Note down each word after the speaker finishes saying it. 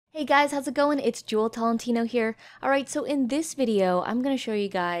Hey guys, how's it going? It's Jewel Tolentino here. Alright, so in this video, I'm going to show you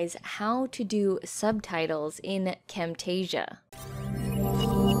guys how to do subtitles in Camtasia.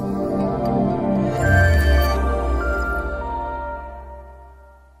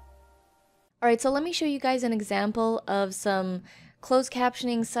 Alright, so let me show you guys an example of some closed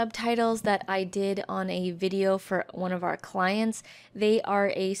captioning subtitles that I did on a video for one of our clients. They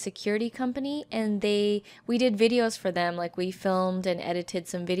are a security company and we did videos for them, like we filmed and edited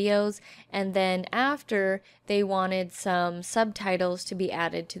some videos, and then after they wanted some subtitles to be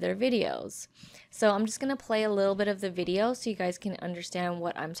added to their videos. So I'm just going to play a little bit of the video so you guys can understand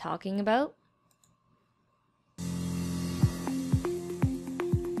what I'm talking about.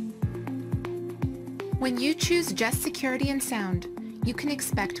 When you choose just security and sound, you can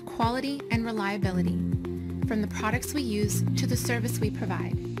expect quality and reliability from the products we use to the service we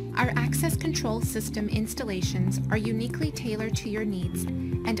provide. Our access control system installations are uniquely tailored to your needs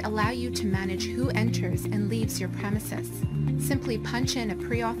and allow you to manage who enters and leaves your premises. Simply punch in a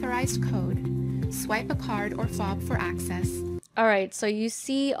pre-authorized code, swipe a card or fob for access. Alright, so you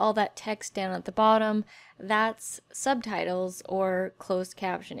see all that text down at the bottom. That's subtitles or closed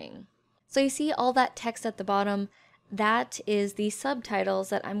captioning. So you see all that text at the bottom, that is the subtitles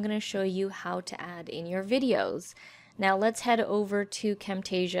that I'm going to show you how to add in your videos. Now let's head over to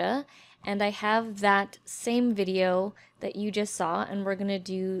Camtasia, and I have that same video that you just saw, and we're going to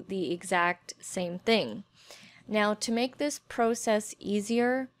do the exact same thing. Now to make this process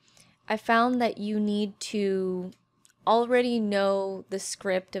easier, I found that you need to already know the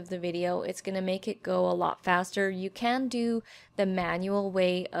script of the video. It's going to make it go a lot faster. You can do the manual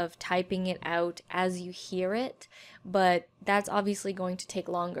way of typing it out as you hear it, but that's obviously going to take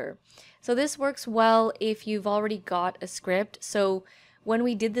longer. So this works well if you've already got a script. So when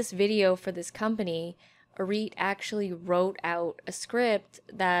we did this video for this company, Arit actually wrote out a script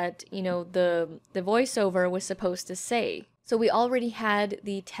that, you know, the voiceover was supposed to say. So we already had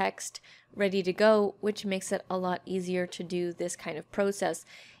the text ready to go, which makes it a lot easier to do this kind of process.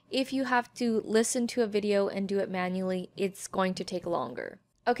 If you have to listen to a video and do it manually, it's going to take longer.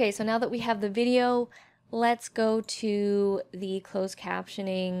 Okay, so now that we have the video, let's go to the closed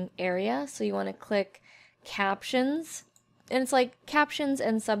captioning area. So you want to click Captions, and it's like captions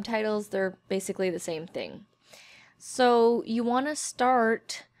and subtitles, they're basically the same thing. So you want to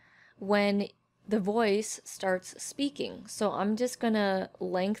start when the voice starts speaking. So I'm just gonna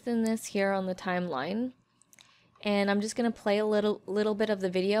lengthen this here on the timeline, and I'm just gonna play a little bit of the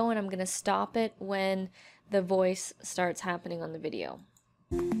video, and I'm gonna stop it when the voice starts happening on the video.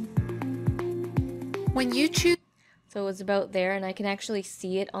 When you choose, so it's about there, and I can actually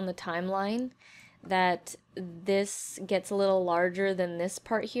see it on the timeline that this gets a little larger than this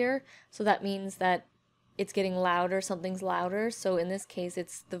part here. So that means that it's getting louder, something's louder. So in this case,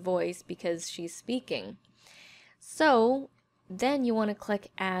 it's the voice because she's speaking. So then you want to click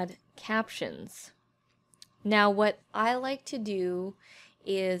Add Captions. Now what I like to do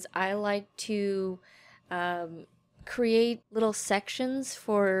is I like to create little sections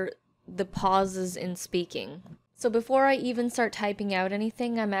for the pauses in speaking. So before I even start typing out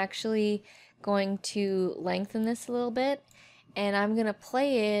anything, I'm actually going to lengthen this a little bit, and I'm going to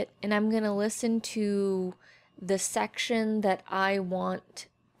play it, and I'm going to listen to the section that I want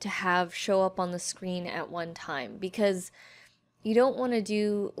to have show up on the screen at one time, because you don't want to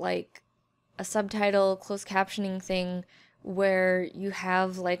do like a subtitle closed captioning thing where you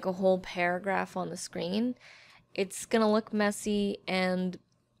have like a whole paragraph on the screen. It's going to look messy, and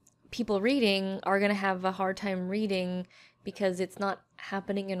people reading are going to have a hard time reading because it's not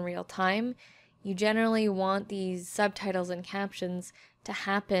happening in real time. You generally want these subtitles and captions to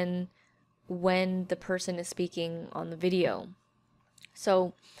happen when the person is speaking on the video.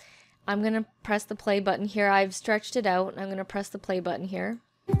 So I'm going to press the play button here. I've stretched it out, and I'm going to press the play button here.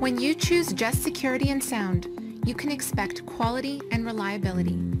 when you choose just security and sound, you can expect quality and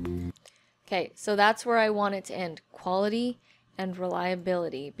reliability. Okay, so that's where I want it to end. Quality and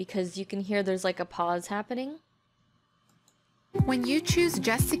reliability, because you can hear there's like a pause happening. When you choose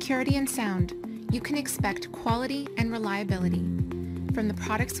just security and sound, you can expect quality and reliability from the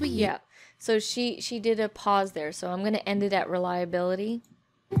products we use. Yeah, so she did a pause there, so I'm going to end it at reliability.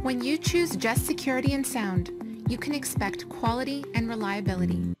 When you choose just security and sound, you can expect quality and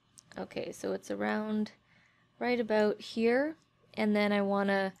reliability. Okay, so it's around right about here, and then I want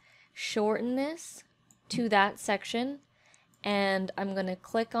to shorten this to that section, and I'm going to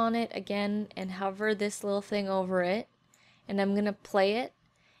click on it again and hover this little thing over it, and I'm going to play it,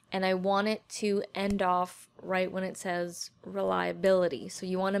 and I want it to end off right when it says reliability. So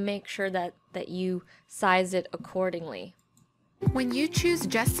you want to make sure that you size it accordingly. When you choose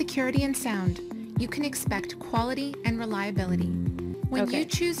just security and sound, you can expect quality and reliability. When you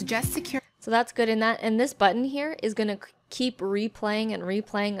choose just security... So that's good in that. And this button here is going to keep replaying and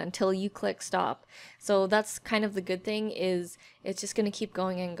replaying until you click stop. So that's kind of the good thing, is it's just going to keep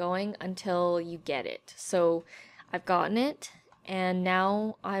going and going until you get it. So I've gotten it, and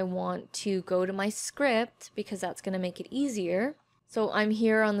now I want to go to my script because that's going to make it easier. So I'm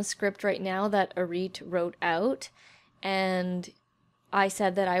here on the script right now that Arit wrote out, and I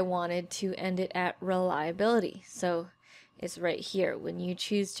said that I wanted to end it at reliability. So it's right here. When you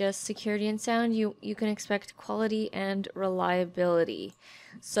choose just security and sound, you can expect quality and reliability.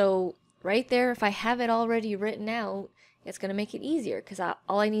 So right there, if I have it already written out, it's going to make it easier because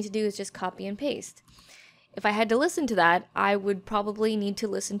all I need to do is just copy and paste. If I had to listen to that, I would probably need to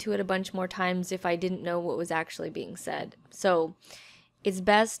listen to it a bunch more times if I didn't know what was actually being said. So it's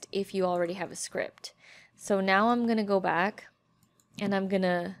best if you already have a script. So now I'm going to go back and I'm going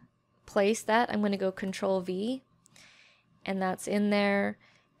to place that. I'm going to go Control V, and that's in there.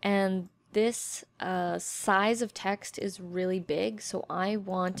 And this size of text is really big, so I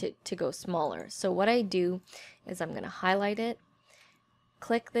want it to go smaller. So what I do is I'm going to highlight it,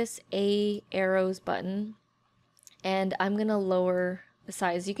 click this A arrows button, and I'm going to lower the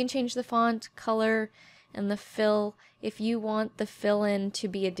size. You can change the font color and the fill if you want the fill-in to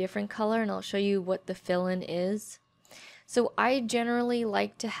be a different color, and I'll show you what the fill-in is. So I generally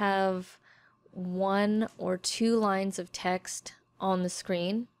like to have 1 or 2 lines of text on the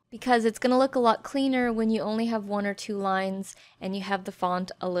screen because it's going to look a lot cleaner when you only have 1 or 2 lines and you have the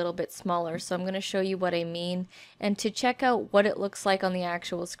font a little bit smaller. So I'm going to show you what I mean. And to check out what it looks like on the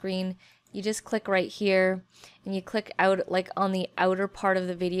actual screen, you just click right here and you click out like on the outer part of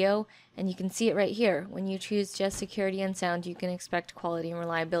the video, and you can see it right here. When you choose just security and sound, you can expect quality and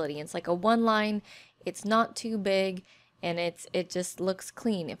reliability. It's like a 1 line, it's not too big, and it just looks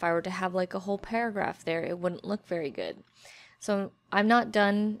clean. If I were to have like a whole paragraph there, it wouldn't look very good. So I'm not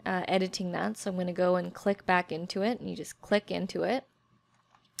done editing that, so I'm going to go and click back into it, and you just click into it.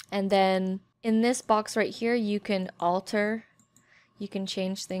 And then in this box right here, you can alter. You can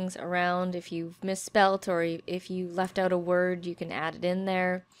change things around. If you've misspelt or if you left out a word, you can add it in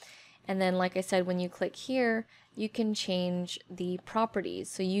there. And then, like I said, when you click here, you can change the properties.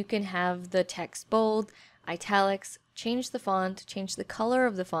 So you can have the text bold, italics, change the font, change the color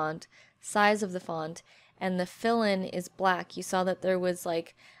of the font, size of the font, and the fill-in is black. You saw that there was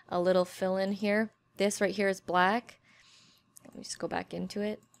like a little fill-in here. This right here is black. Let me just go back into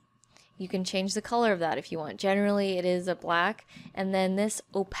it. You can change the color of that if you want. Generally it is a black, and then this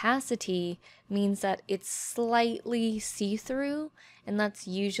opacity means that it's slightly see-through, and that's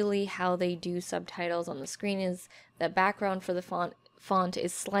usually how they do subtitles on the screen, is the background for the font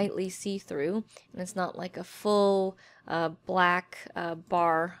is slightly see-through, and it's not like a full black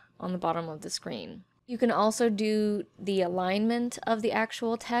bar on the bottom of the screen. You can also do the alignment of the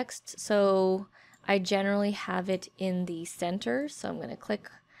actual text, so I generally have it in the center, so I'm going to click,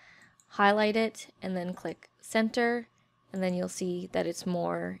 highlight it, and then click center, and then you'll see that it's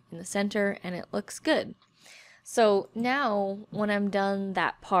more in the center and it looks good. So now when I'm done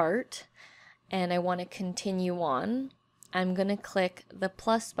that part and I want to continue on, I'm going to click the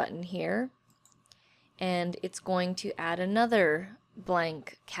plus button here, and it's going to add another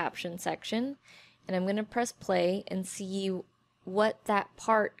blank caption section, and I'm going to press play and see what that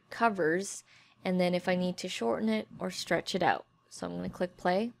part covers, and then if I need to shorten it or stretch it out. So I'm going to click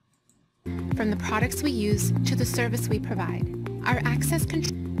play. From the products we use to the service we provide. Our access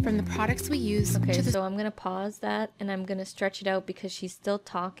control from the products we use Okay, to the... so I'm going to pause that and I'm going to stretch it out because she's still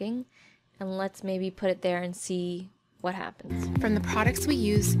talking, and let's maybe put it there and see what happens. From the products we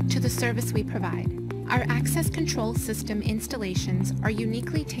use to the service we provide. Our access control system installations are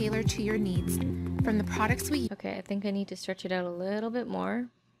uniquely tailored to your needs. From the products we... Okay, I think I need to stretch it out a little bit more.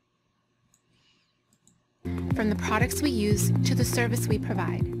 From the products we use to the service we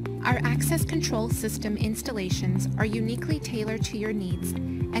provide. Our access control system installations are uniquely tailored to your needs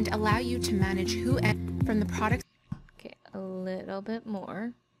and allow you to manage who and from the products. Okay, a little bit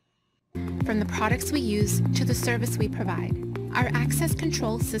more. From the products we use to the service we provide. Our access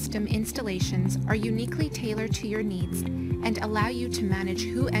control system installations are uniquely tailored to your needs and allow you to manage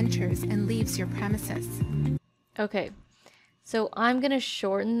who enters and leaves your premises. Okay, so I'm going to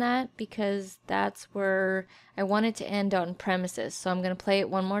shorten that because that's where I want it to end on premises. So I'm going to play it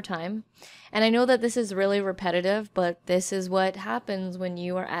one more time. And I know that this is really repetitive, but this is what happens when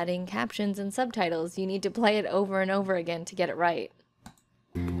you are adding captions and subtitles. You need to play it over and over again to get it right.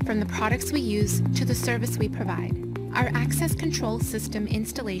 From the products we use to the service we provide. Our access control system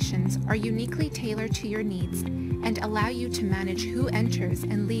installations are uniquely tailored to your needs and allow you to manage who enters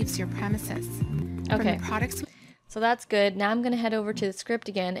and leaves your premises. Okay, so that's good. Now I'm going to head over to the script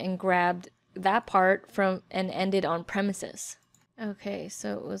again and grab that part from and end it on premises. Okay,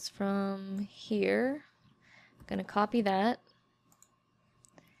 so it was from here. I'm going to copy that,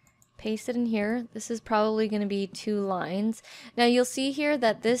 paste it in here. This is probably going to be 2 lines. Now you'll see here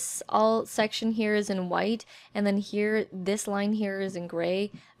that this all section here is in white, and then here, this line here is in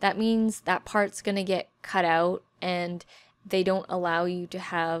gray. That means that part's going to get cut out, and they don't allow you to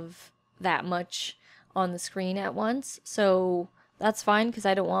have that much on the screen at once. So that's fine because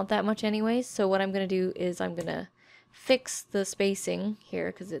I don't want that much anyways. So what I'm going to do is I'm going to fix the spacing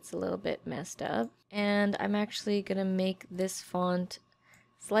here because it's a little bit messed up. And I'm actually going to make this font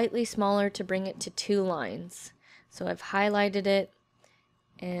slightly smaller to bring it to 2 lines. So I've highlighted it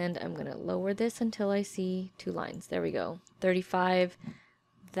and I'm going to lower this until I see 2 lines. There we go. 35.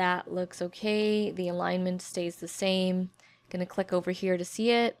 That looks okay. The alignment stays the same. Going to click over here to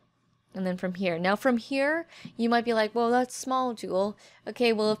see it. And then from here. Now from here, you might be like, well, that's small, Jewel.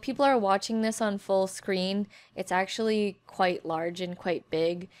 Okay, well, if people are watching this on full screen, it's actually quite large and quite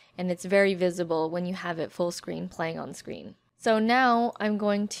big, and it's very visible when you have it full screen playing on screen. So now I'm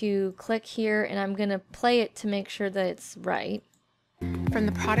going to click here and I'm going to play it to make sure that it's right. From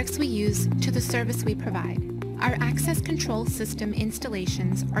the products we use to the service we provide, our access control system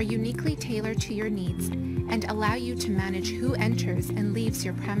installations are uniquely tailored to your needs and allow you to manage who enters and leaves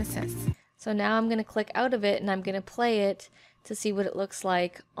your premises. So now I'm going to click out of it and I'm going to play it to see what it looks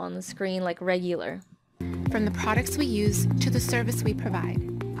like on the screen like regular. From the products we use to the service we provide,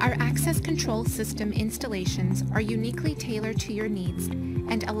 our access control system installations are uniquely tailored to your needs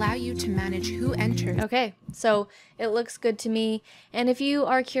and allow you to manage who enters. Okay, so it looks good to me. And if you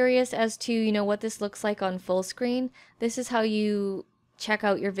are curious as to, what this looks like on full screen, this is how you check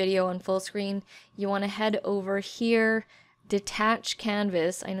out your video on full screen. You want to head over here, detach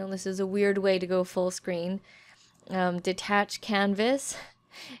canvas. I know this is a weird way to go full screen. Detach canvas,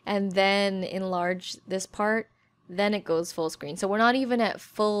 and then enlarge this part. Then it goes full screen. So we're not even at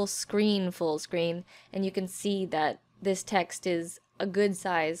full screen, and you can see that this text is a good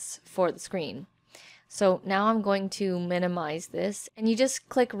size for the screen. So now I'm going to minimize this, and you just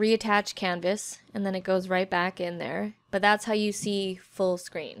click reattach canvas and then it goes right back in there. But that's how you see full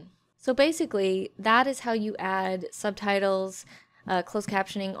screen. So basically that is how you add subtitles, closed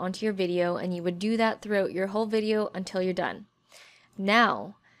captioning onto your video, and you would do that throughout your whole video until you're done.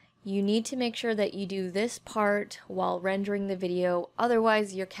 Now you need to make sure that you do this part while rendering the video,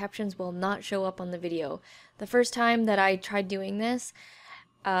 otherwise your captions will not show up on the video. The first time that I tried doing this,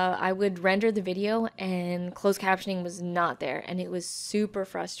 I would render the video and closed captioning was not there, and it was super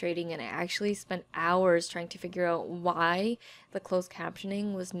frustrating, and I actually spent hours trying to figure out why the closed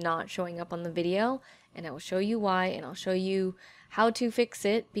captioning was not showing up on the video, and I will show you why, and I'll show you how to fix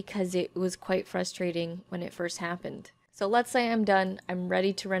it because it was quite frustrating when it first happened. So let's say I'm done, I'm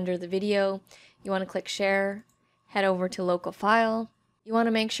ready to render the video. You want to click share, head over to local file. You want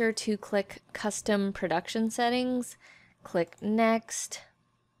to make sure to click custom production settings, click next.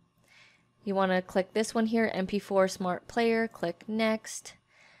 You want to click this one here, MP4 Smart Player, click next.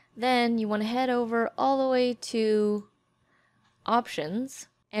 Then you want to head over all the way to options,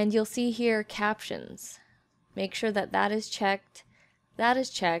 and you'll see here captions. Make sure that that is checked,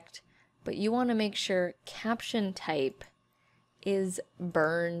 but you want to make sure caption type is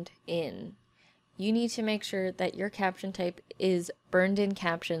burned in. You need to make sure that your caption type is burned in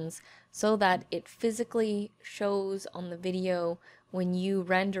captions so that it physically shows on the video when you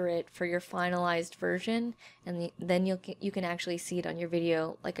render it for your finalized version, and then you can actually see it on your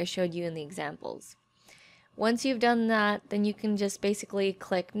video like I showed you in the examples. Once you've done that, then you can just basically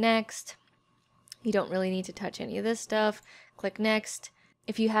click next. You don't really need to touch any of this stuff. Click next.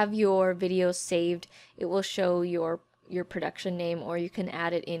 If you have your video saved, it will show your production name, or you can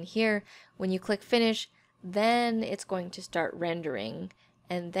add it in here. When you click finish, then it's going to start rendering,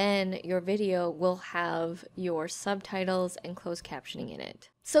 and then your video will have your subtitles and closed captioning in it.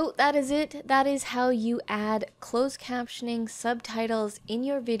 So that is it. That is how you add closed captioning, subtitles in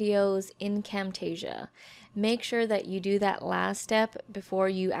your videos in Camtasia. Make sure that you do that last step before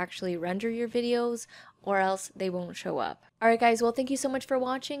you actually render your videos, or else they won't show up. Alright guys, well, thank you so much for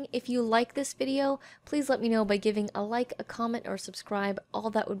watching. If you like this video, please let me know by giving a like, a comment, or subscribe.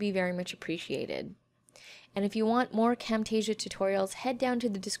 All that would be very much appreciated. And if you want more Camtasia tutorials, head down to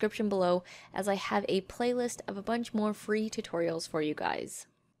the description below, as I have a playlist of a bunch more free tutorials for you guys.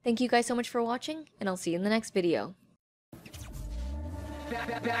 Thank you guys so much for watching, and I'll see you in the next video.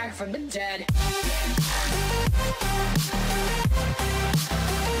 Back from the dead.